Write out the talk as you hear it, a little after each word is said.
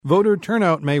Voter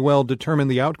turnout may well determine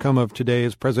the outcome of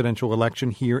today's presidential election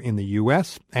here in the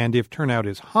U.S., and if turnout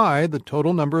is high, the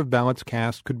total number of ballots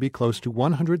cast could be close to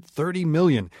 130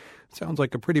 million. Sounds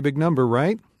like a pretty big number,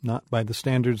 right? Not by the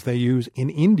standards they use in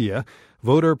India.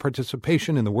 Voter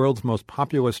participation in the world's most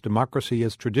populous democracy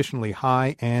is traditionally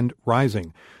high and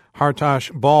rising.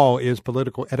 Hartosh Bal is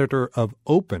political editor of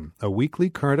Open, a weekly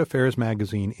current affairs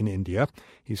magazine in India.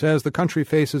 He says the country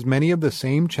faces many of the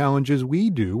same challenges we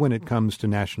do when it comes to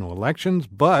national elections,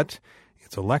 but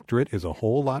its electorate is a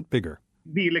whole lot bigger.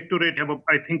 The electorate have,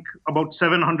 I think, about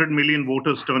 700 million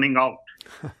voters turning out.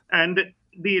 And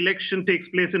the election takes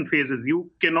place in phases. You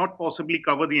cannot possibly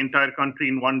cover the entire country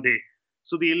in one day.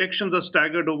 So the elections are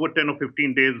staggered over 10 or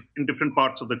 15 days in different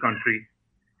parts of the country.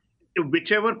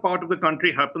 Whichever part of the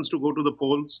country happens to go to the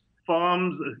polls,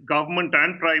 firms, government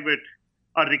and private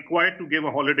are required to give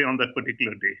a holiday on that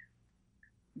particular day.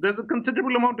 There's a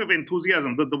considerable amount of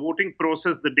enthusiasm that the voting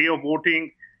process, the day of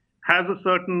voting, has a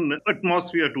certain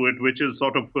atmosphere to it, which is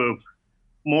sort of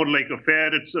more like a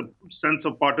fair. It's a sense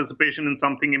of participation in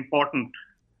something important.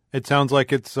 It sounds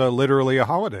like it's literally a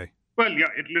holiday. Well, yeah,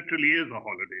 it literally is a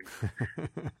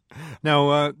holiday.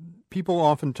 Now, people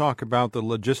often talk about the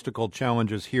logistical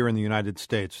challenges here in the United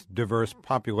States, diverse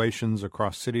populations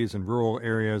across cities and rural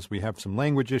areas. We have some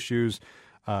language issues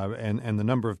and the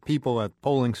number of people at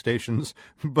polling stations.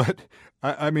 But,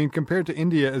 I mean, compared to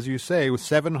India, as you say, with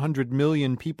 700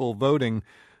 million people voting,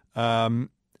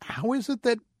 how is it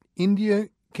that India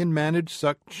can manage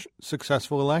such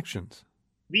successful elections?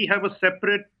 We have a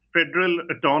separate federal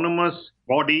autonomous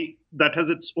body that has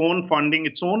its own funding,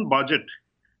 its own budget,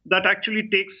 that actually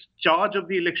takes charge of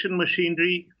the election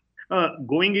machinery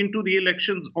going into the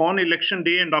elections on election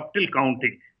day and up till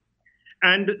counting.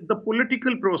 And the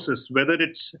political process,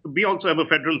 we also have a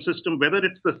federal system, whether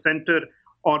it's the center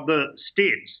or the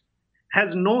states, has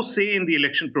no say in the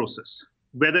election process,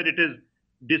 whether it is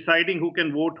deciding who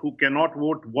can vote, who cannot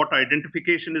vote, what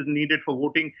identification is needed for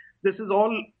voting. This is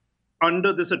all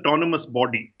under this autonomous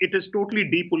body. It is totally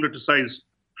depoliticized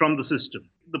from the system.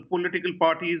 The political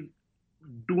parties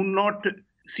do not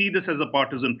see this as a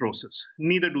partisan process.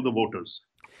 Neither do the voters.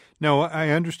 No, I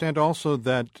understand also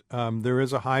that there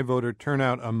is a high voter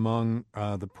turnout among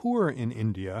the poor in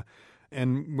India.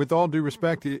 And with all due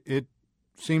respect, it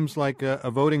seems like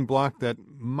a voting bloc that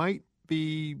might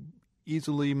be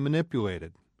easily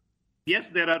manipulated. Yes,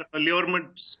 there are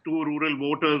allurements to rural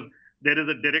voters. There is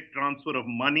a direct transfer of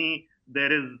money.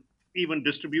 There is even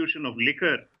distribution of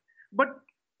liquor. But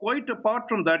quite apart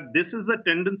from that, this is a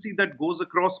tendency that goes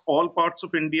across all parts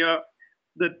of India,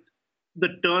 that the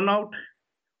turnout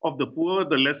of the poor,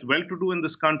 the less well-to-do in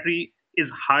this country is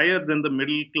higher than the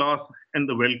middle class and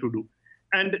the well-to-do.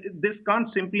 And this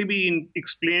can't simply be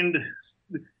explained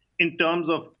in terms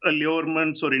of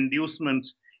allurements or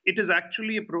inducements. It is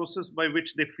actually a process by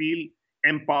which they feel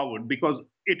empowered, because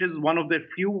it is one of the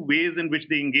few ways in which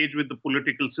they engage with the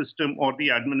political system or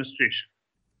the administration.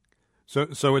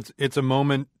 So it's a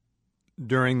moment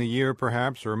during the year,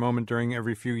 perhaps, or a moment during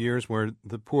every few years where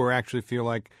the poor actually feel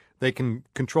like they can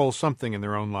control something in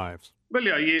their own lives. Well,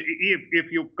 yeah,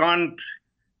 if you can't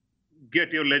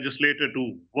get your legislator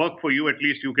to work for you, at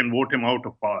least you can vote him out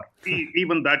of power.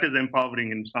 Even that is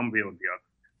empowering in some way or the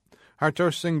other.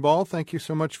 Hartosh Singh Bal, thank you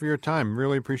so much for your time.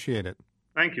 Really appreciate it.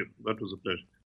 Thank you. That was a pleasure.